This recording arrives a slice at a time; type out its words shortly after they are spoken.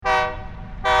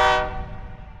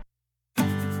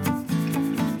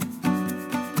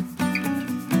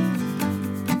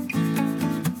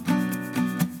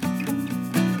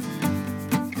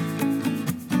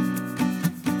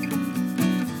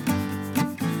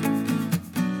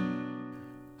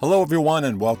Hello everyone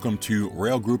and welcome to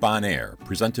Rail Group On Air,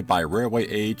 presented by Railway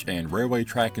Age and Railway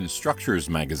Track and Structures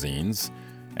magazines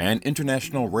and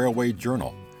International Railway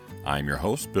Journal. I'm your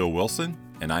host, Bill Wilson,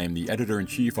 and I am the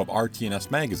editor-in-chief of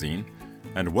RTNS Magazine,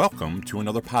 and welcome to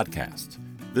another podcast.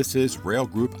 This is Rail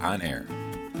Group On Air.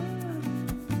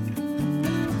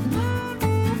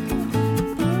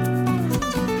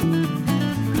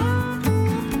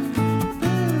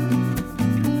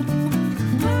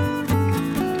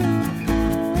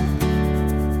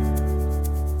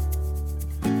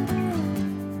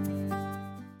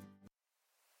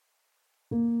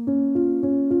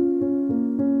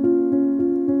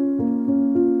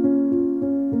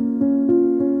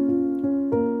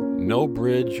 No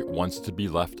bridge wants to be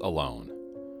left alone.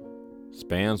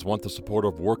 Spans want the support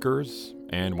of workers,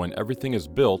 and when everything is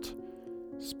built,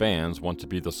 spans want to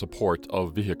be the support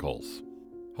of vehicles.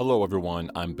 Hello everyone,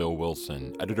 I'm Bill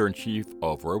Wilson, editor-in-chief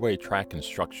of Railway Track and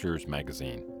Structures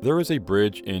magazine. There is a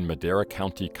bridge in Madera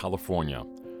County, California,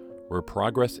 where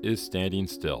progress is standing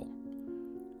still.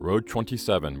 Road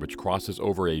 27, which crosses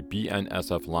over a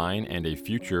BNSF line and a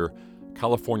future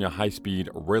California High-Speed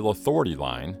Rail Authority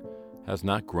line, has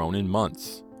not grown in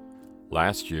months.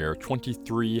 Last year,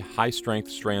 23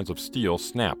 high-strength strands of steel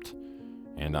snapped,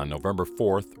 and on November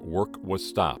 4th, work was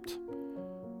stopped.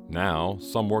 Now,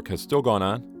 some work has still gone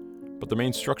on, but the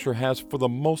main structure has, for the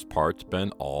most part,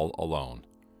 been all alone.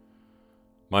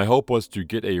 My hope was to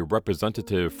get a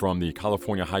representative from the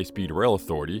California High-Speed Rail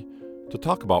Authority to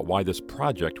talk about why this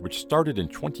project, which started in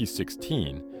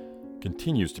 2016,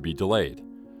 continues to be delayed.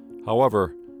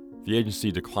 However, the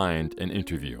agency declined an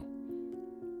interview.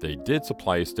 They did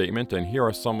supply a statement, and here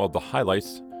are some of the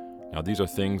highlights. Now, these are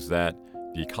things that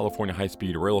the California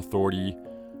High-Speed Rail Authority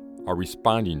are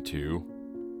responding to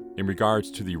in regards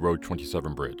to the Road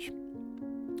 27 bridge.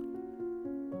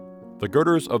 The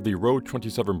girders of the Road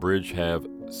 27 bridge have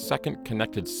second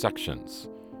connected sections,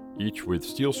 each with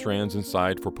steel strands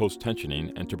inside for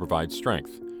post-tensioning and to provide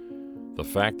strength. The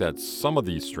fact that some of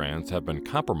these strands have been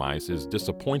compromised is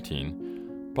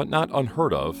disappointing, but not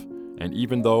unheard of. And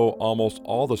even though almost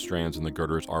all the strands in the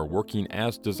girders are working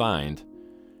as designed,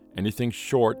 anything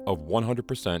short of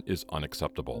 100% is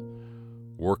unacceptable.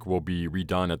 Work will be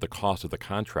redone at the cost of the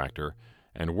contractor,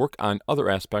 and work on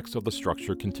other aspects of the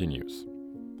structure continues.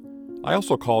 I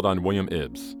also called on William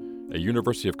Ibbs, a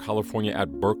University of California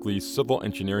at Berkeley civil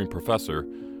engineering professor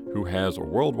who has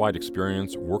worldwide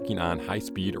experience working on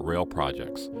high-speed rail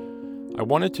projects. I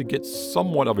wanted to get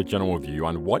somewhat of a general view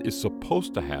on what is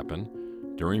supposed to happen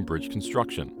during bridge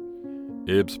construction.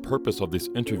 Ibbs' purpose of this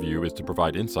interview is to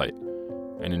provide insight,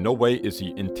 and in no way is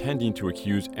he intending to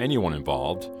accuse anyone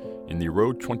involved in the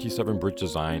Road 27 bridge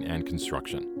design and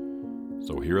construction.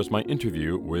 So here is my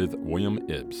interview with William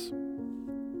Ibbs.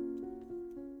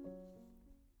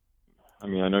 I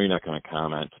mean, I know you're not going to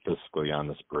comment specifically on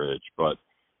this bridge, but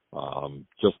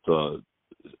just to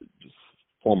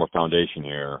form a foundation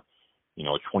here,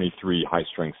 23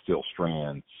 high-strength steel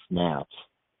strands snaps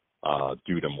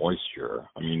due to moisture.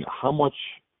 I mean, how much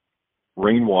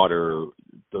rainwater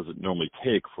does it normally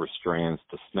take for strands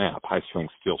to snap,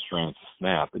 high-strength steel strands to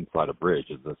snap inside a bridge?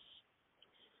 Does this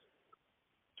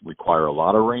require a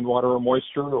lot of rainwater or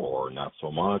moisture, or not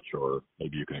so much? Or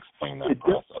maybe you can explain that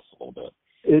process a little bit.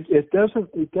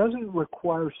 It doesn't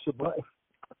require so much.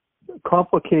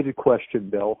 Complicated question,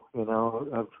 Bill.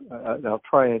 I'll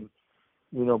try and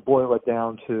boil it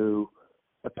down to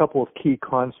a couple of key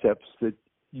concepts that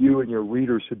you and your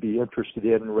readers would be interested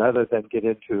in, rather than get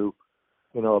into,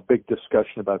 a big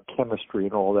discussion about chemistry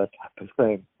and all that type of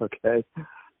thing. Okay,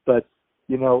 but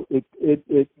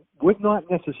it would not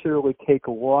necessarily take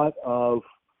a lot of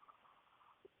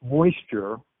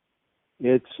moisture.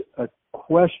 It's a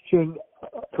question,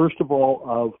 first of all,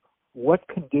 of what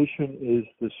condition is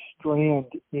the strand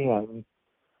in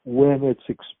when it's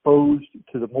exposed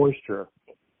to the moisture.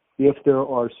 If there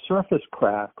are surface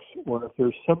cracks, or if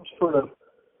there's some sort of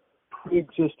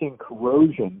pre-existing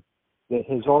corrosion that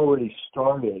has already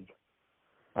started,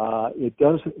 it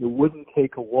wouldn't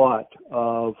take a lot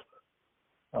of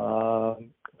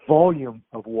volume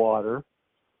of water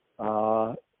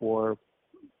or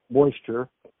moisture.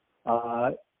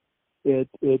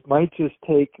 It might just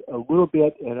take a little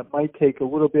bit, and it might take a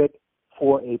little bit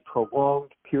for a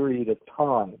prolonged period of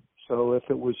time. So if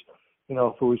it was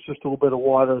just a little bit of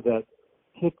water that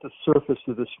hit the surface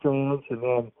of the strands and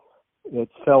then it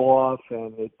fell off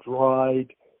and it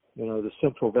dried, the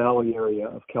Central Valley area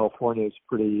of California is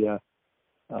pretty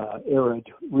arid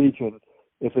region.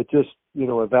 If it just,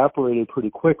 evaporated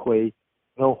pretty quickly,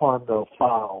 no harm, no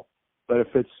foul. But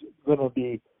if it's going to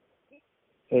be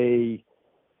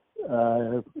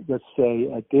let's say,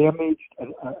 a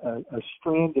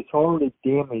strand that's already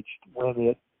damaged when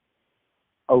it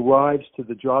arrives to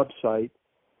the job site,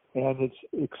 and it's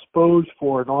exposed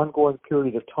for an ongoing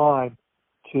period of time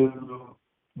to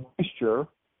moisture,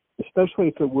 especially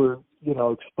if it were,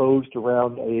 exposed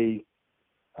around a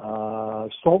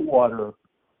saltwater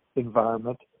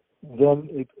environment, then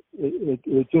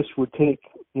it just would take,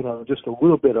 just a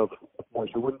little bit of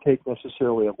moisture. It wouldn't take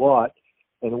necessarily a lot,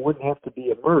 and it wouldn't have to be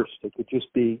immersed. It could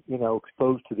just be,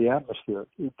 exposed to the atmosphere,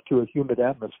 to a humid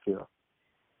atmosphere.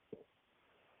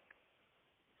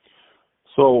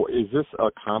 So is this a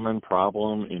common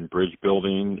problem in bridge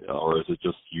building, or is it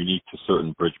just unique to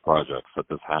certain bridge projects that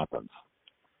this happens?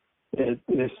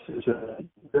 This is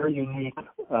very unique.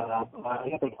 I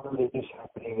haven't heard of this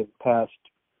happening in the past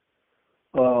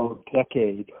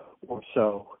decade or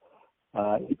so.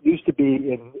 It used to be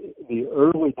in the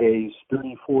early days,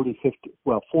 30, 40,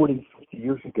 50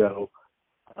 years ago,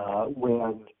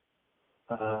 when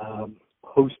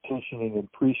post-tensioning and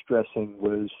pre-stressing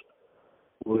was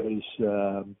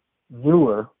a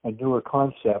newer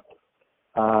concept.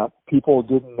 People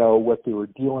didn't know what they were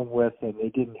dealing with, and they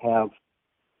didn't have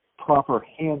proper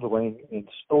handling and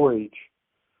storage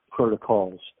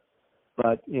protocols.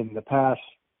 But in the past,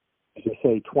 as I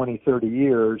say, 20, 30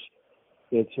 years,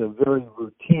 it's a very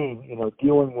routine,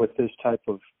 dealing with this type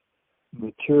of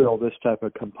material, this type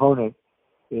of component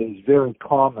is very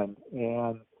common.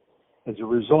 And as a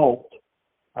result,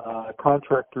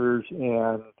 contractors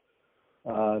and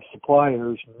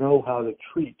suppliers know how to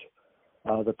treat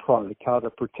the product, how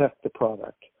to protect the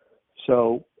product.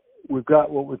 So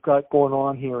what we've got going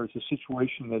on here is a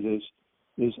situation that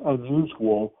is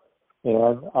unusual,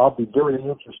 and I'll be very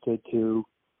interested to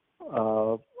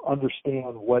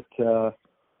understand what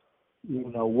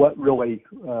really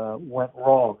went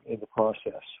wrong in the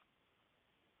process.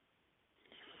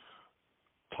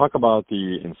 Talk about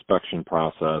the inspection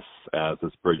process as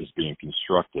this bridge is being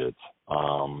constructed.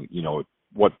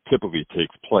 What typically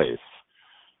takes place?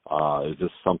 Is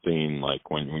this something like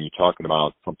when you're talking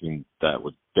about something that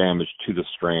would damage to the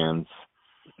strands,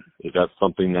 is that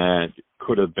something that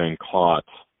could have been caught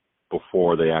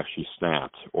before they actually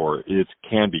snapped, or it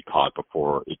can be caught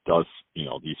before it does,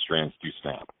 these strands do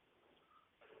snap?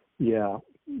 Yeah.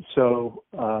 So,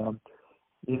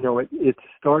 it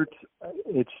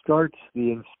starts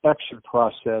the inspection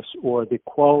process, or the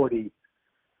quality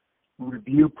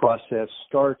review process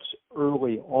starts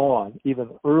early on, even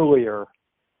earlier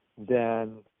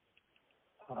than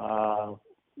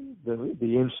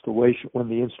the installation, when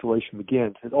the installation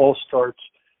begins. It all starts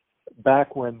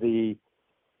back when the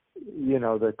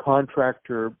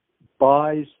contractor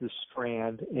buys the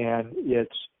strand, and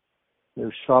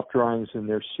there's shop drawings and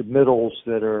there's submittals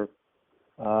that are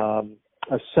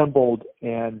assembled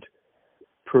and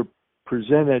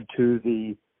presented to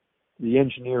the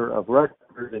engineer of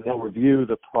record, and they'll review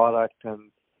the product and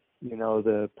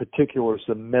the particulars,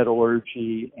 the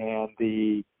metallurgy and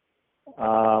the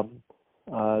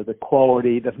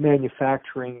quality, the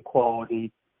manufacturing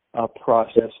quality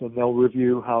process, and they'll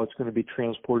review how it's going to be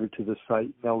transported to the site,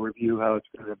 and they'll review how it's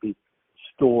going to be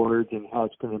stored and how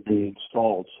it's going to be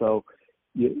installed. So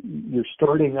you're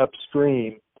starting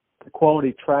upstream. The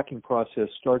quality tracking process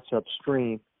starts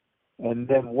upstream, and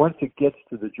then once it gets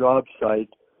to the job site,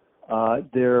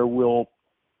 there will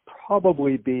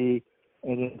probably be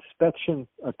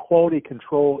a quality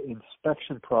control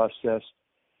inspection process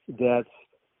that's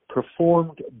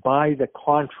performed by the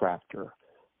contractor.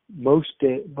 Most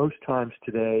times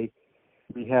today,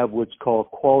 we have what's called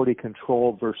quality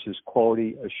control versus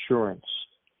quality assurance.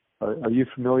 Are you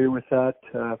familiar with that?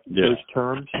 Those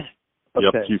terms? Okay.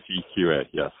 Yep, QC/QA,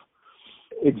 yes.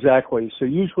 Exactly. So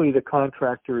usually the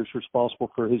contractor is responsible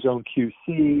for his own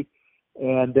QC,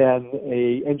 and then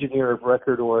a engineer of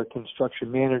record or a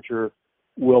construction manager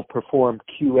will perform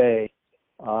QA,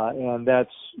 and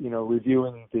that's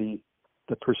reviewing the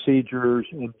procedures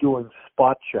and doing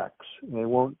spot checks. And they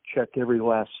won't check every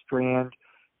last strand.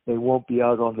 They won't be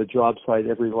out on the job site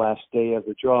every last day of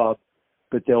the job,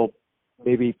 but they'll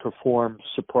maybe perform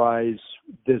surprise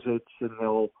visits, and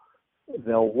they'll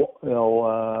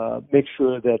make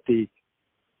sure that the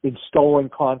installing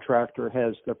contractor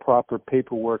has the proper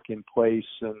paperwork in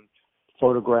place and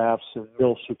photographs and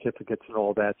mill certificates and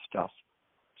all that stuff.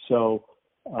 So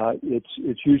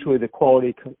it's usually the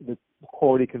quality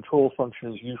control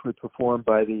function is usually performed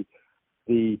by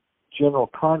the general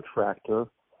contractor,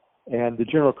 and the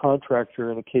general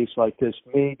contractor in a case like this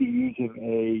may be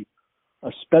using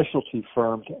a specialty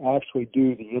firm to actually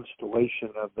do the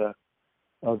installation of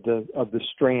the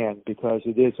strand, because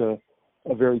it is a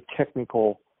very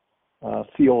technical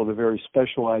field, a very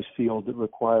specialized field that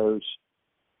requires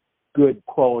good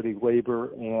quality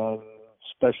labor and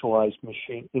specialized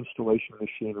installation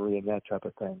machinery and that type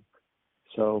of thing.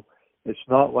 So it's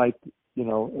not like,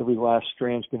 every last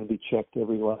strand's going to be checked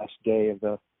every last day of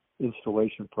the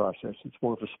installation process. It's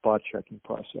more of a spot checking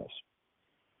process.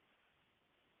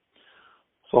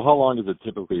 So how long does it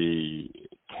typically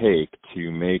take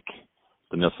to make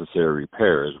the necessary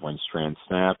repairs when strands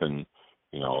snap and,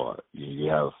 you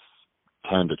have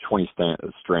 10 to 20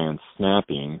 strands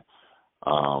snapping?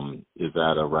 Is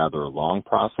that a rather long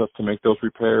process to make those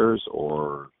repairs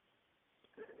or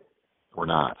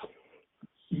not?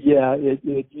 Yeah,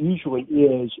 it usually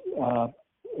is.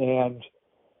 And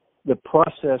the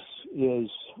process is,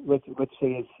 let's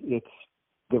say it's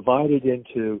divided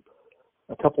into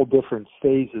a couple different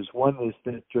phases. One is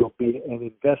that there'll be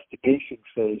an investigation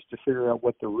phase to figure out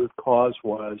what the root cause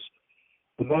was.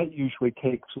 And that usually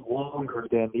takes longer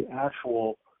than the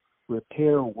actual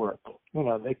repair work.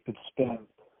 They could spend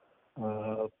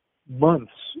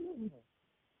months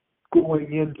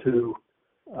going into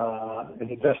an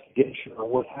investigation on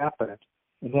what happened.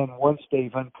 And then once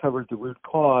they've uncovered the root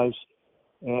cause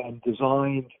and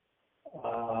designed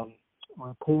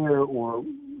repair or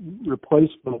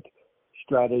replacement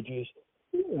strategies,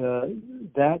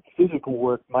 that physical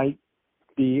work might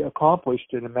be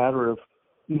accomplished in a matter of,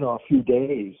 a few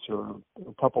days or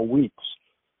a couple of weeks.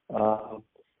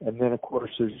 And then, of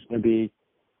course, there's going to be,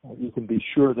 you can be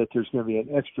sure that there's going to be an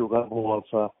extra level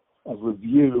of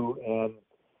review and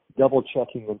double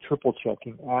checking and triple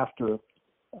checking after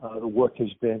the work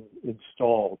has been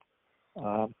installed.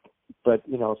 But,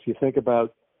 if you think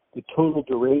about the total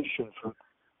duration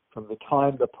from the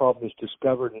time the problem is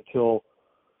discovered until,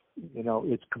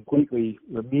 it's completely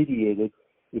remediated,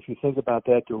 if you think about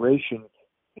that duration,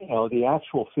 the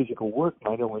actual physical work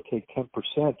might only take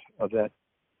 10% of that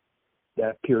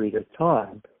period of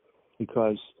time,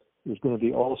 because there's going to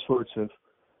be all sorts of,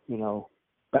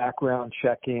 background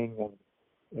checking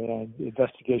and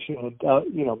investigation. And,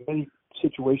 many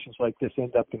situations like this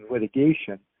end up in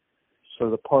litigation. So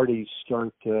the parties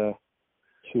start to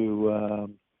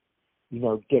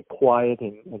get quiet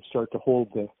and start to hold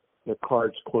their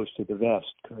cards close to the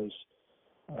vest, because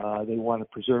they want to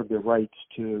preserve their rights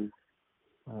to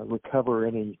recover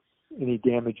any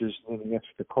damages and any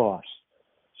extra costs.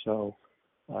 So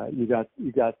you got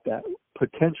that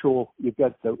potential. You've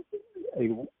got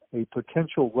a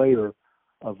potential layer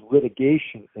of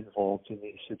litigation involved in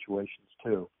these situations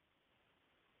too.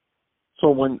 So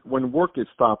when work is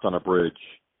stopped on a bridge,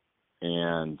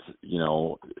 and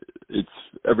it's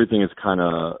everything is kind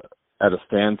of at a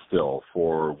standstill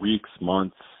for weeks,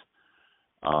 months,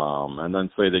 and then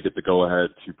say they get the go ahead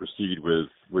to proceed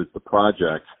with the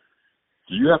project,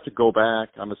 do you have to go back?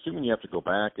 I'm assuming you have to go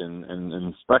back and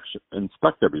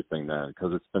inspect everything then,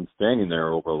 because it's been standing there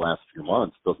over the last few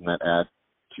months. Doesn't that add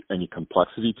any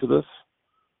complexity to this?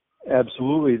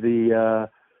 Absolutely.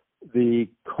 The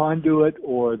conduit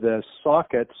or the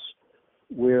sockets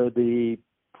where the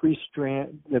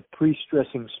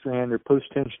pre-stressing strand or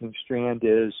post-tensioning strand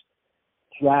is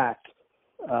jacked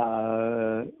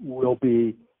will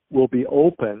be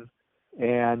open,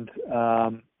 and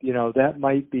that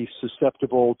might be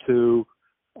susceptible to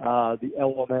the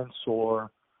elements or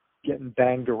getting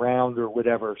banged around or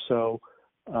whatever. So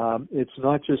it's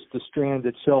not just the strand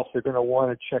itself. They're going to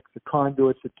want to check the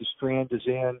conduit that the strand is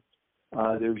in.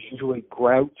 There's usually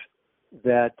grout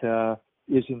that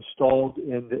is installed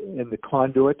in the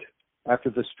conduit after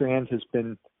the strand has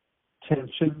been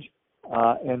tensioned,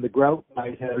 and the grout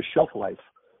might have a shelf life.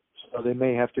 So they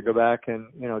may have to go back and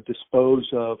dispose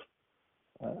of.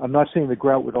 I'm not saying the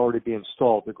grout would already be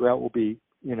installed. The grout will be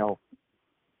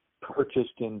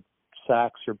purchased in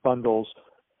sacks or bundles,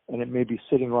 and it may be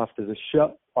sitting off to the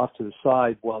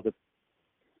side while the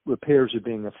repairs are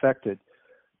being effected.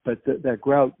 But that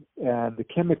grout and the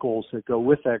chemicals that go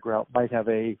with that grout might have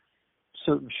a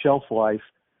certain shelf life,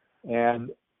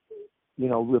 and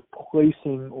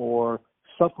replacing or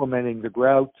supplementing the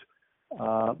grout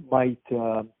might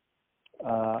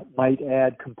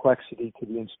add complexity to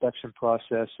the inspection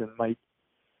process and might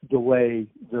delay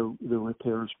the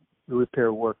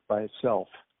repair work by itself.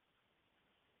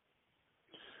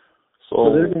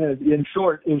 So they're going to, in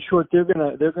short, they're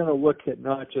going to look at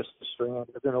not just the strand.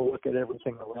 They're going to look at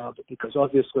everything around it, because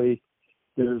obviously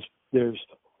there's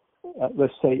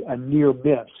let's say a near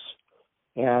miss,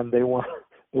 and they want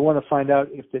to find out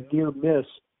if the near miss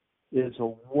is a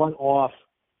one-off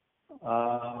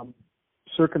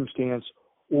circumstance,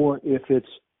 or if it's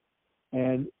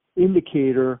an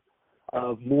indicator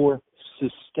of more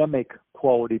systemic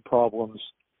quality problems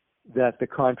that the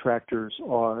contractors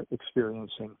are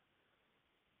experiencing.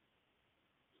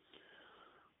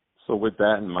 So with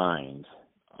that in mind,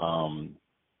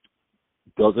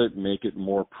 does it make it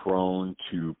more prone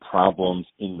to problems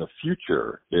in the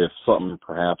future if something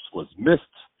perhaps was missed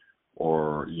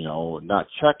or, not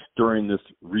checked during this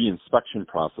reinspection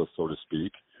process, so to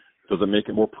speak? Does it make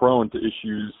it more prone to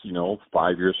issues,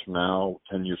 5 years from now,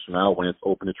 10 years from now when it's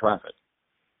open to traffic?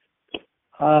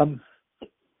 On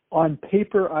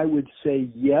paper, I would say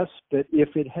yes, but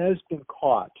if it has been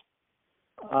caught,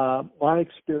 my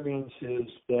experience is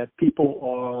that people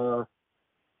are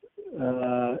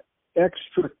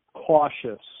extra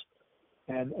cautious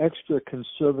and extra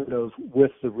conservative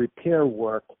with the repair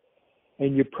work,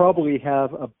 and you probably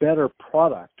have a better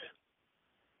product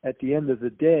at the end of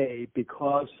the day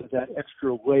because of that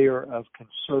extra layer of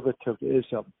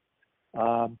conservatism.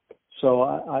 So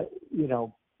I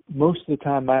most of the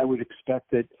time I would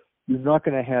expect that you're not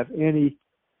going to have any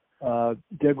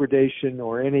degradation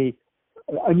or any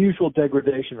unusual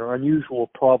degradation or unusual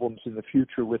problems in the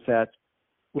future with that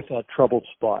troubled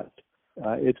spot.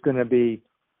 It's going to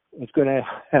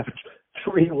have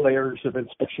 3 layers of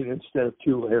inspection instead of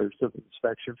 2 layers of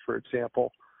inspection, for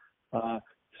example.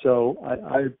 So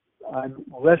I'm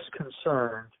less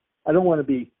concerned. I don't want to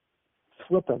be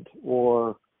flippant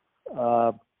or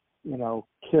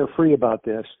carefree about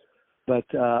this, but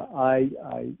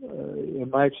in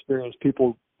my experience,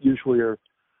 people usually are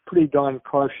pretty darn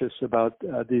cautious about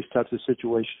these types of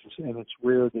situations, and it's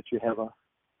rare that you have a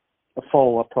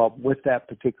follow-up problem with that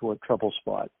particular trouble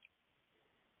spot.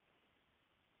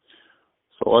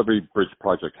 So every bridge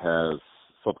project has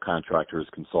subcontractors,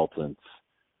 consultants,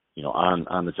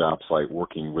 on the job site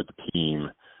working with the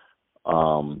team.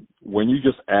 When you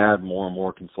just add more and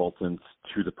more consultants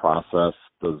to the process,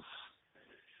 does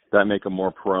that make them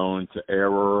more prone to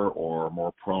error or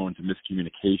more prone to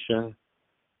miscommunication?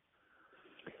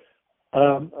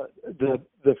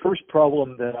 The first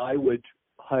problem that I would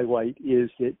highlight is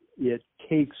that it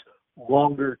takes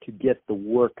longer to get the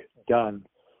work done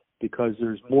because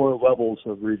there's more levels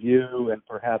of review and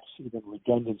perhaps even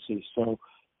redundancy. So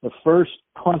the first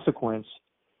consequence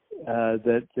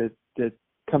that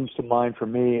comes to mind for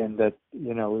me, and that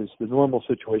is the normal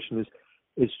situation, is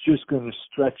it's just going to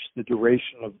stretch the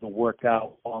duration of the work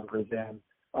out longer than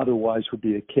otherwise would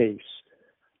be the case.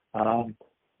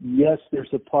 Yes,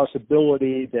 there's a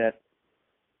possibility that,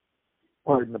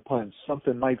 pardon the pun,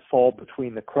 something might fall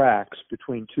between the cracks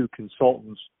between 2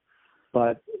 consultants,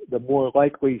 but the more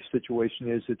likely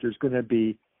situation is that there's going to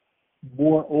be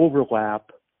more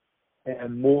overlap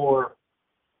and more,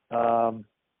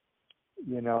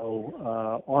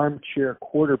 armchair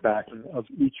quarterbacking of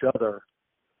each other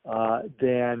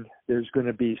than there's going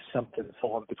to be something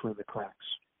falling between the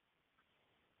cracks.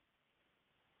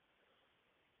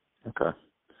 Okay.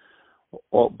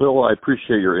 Well, Bill, I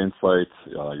appreciate your insights,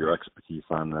 your expertise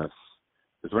on this.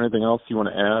 Is there anything else you want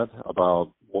to add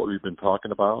about what we've been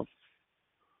talking about?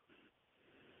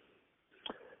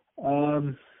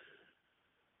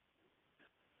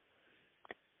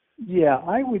 Yeah,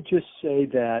 I would just say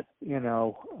that if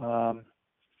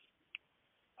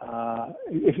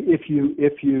you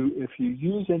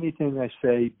use anything I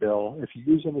say, Bill, if you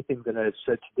use anything that I've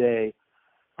said today,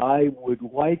 I would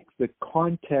like the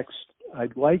context.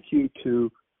 I'd like you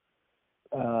to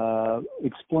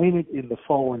explain it in the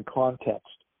following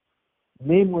context,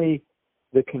 namely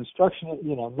the construction.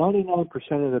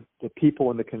 99% of the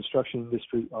people in the construction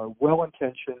industry are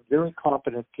well-intentioned, very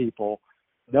competent people.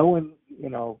 No one,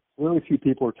 very few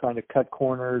people are trying to cut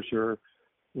corners or,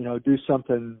 do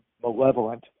something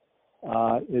malevolent.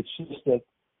 It's just that,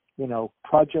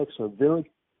 projects are very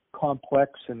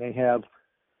complex and they have,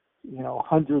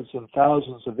 hundreds and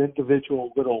thousands of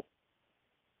individual little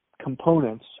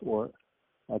components, or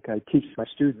like I teach my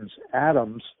students,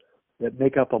 atoms that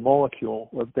make up a molecule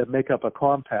or that make up a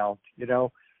compound,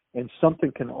 and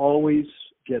something can always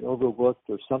get overlooked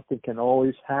or something can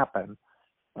always happen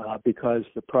because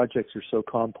the projects are so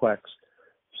complex.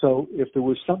 So if there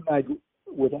was something I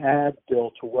would add, Bill,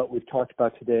 to what we've talked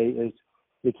about today,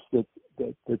 it's the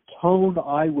tone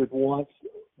I would want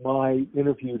my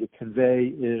interview to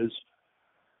convey is,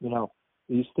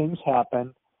 these things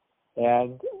happen,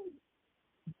 and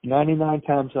 99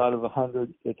 times out of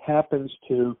 100, it happens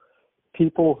to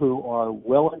people who are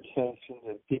well-intentioned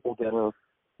and people that are,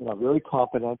 very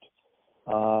competent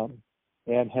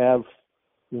and have,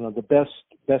 the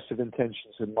best of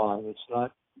intentions in mind. It's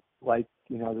not like,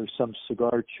 there's some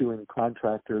cigar-chewing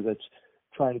contractor that's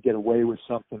trying to get away with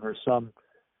something, or some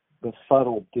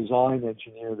befuddled design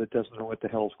engineer that doesn't know what the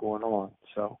hell's going on.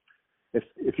 So if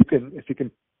you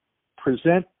can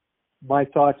present my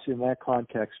thoughts in that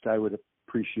context, I would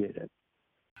appreciate it.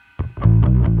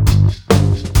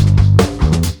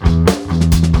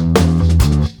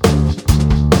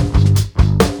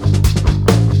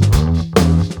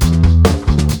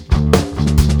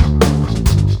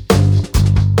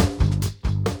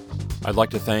 I'd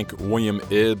like to thank William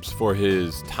Ibbs for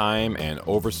his time and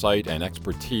oversight and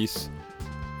expertise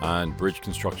on bridge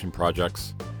construction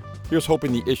projects. Here's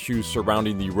hoping the issues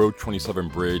surrounding the Road 27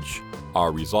 bridge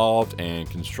are resolved and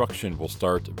construction will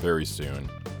start very soon.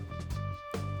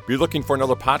 Be looking for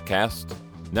another podcast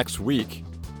next week.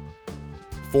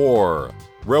 For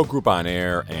Rail Group On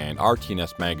Air and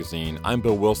RTNS Magazine, I'm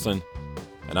Bill Wilson,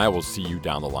 and I will see you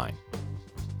down the line.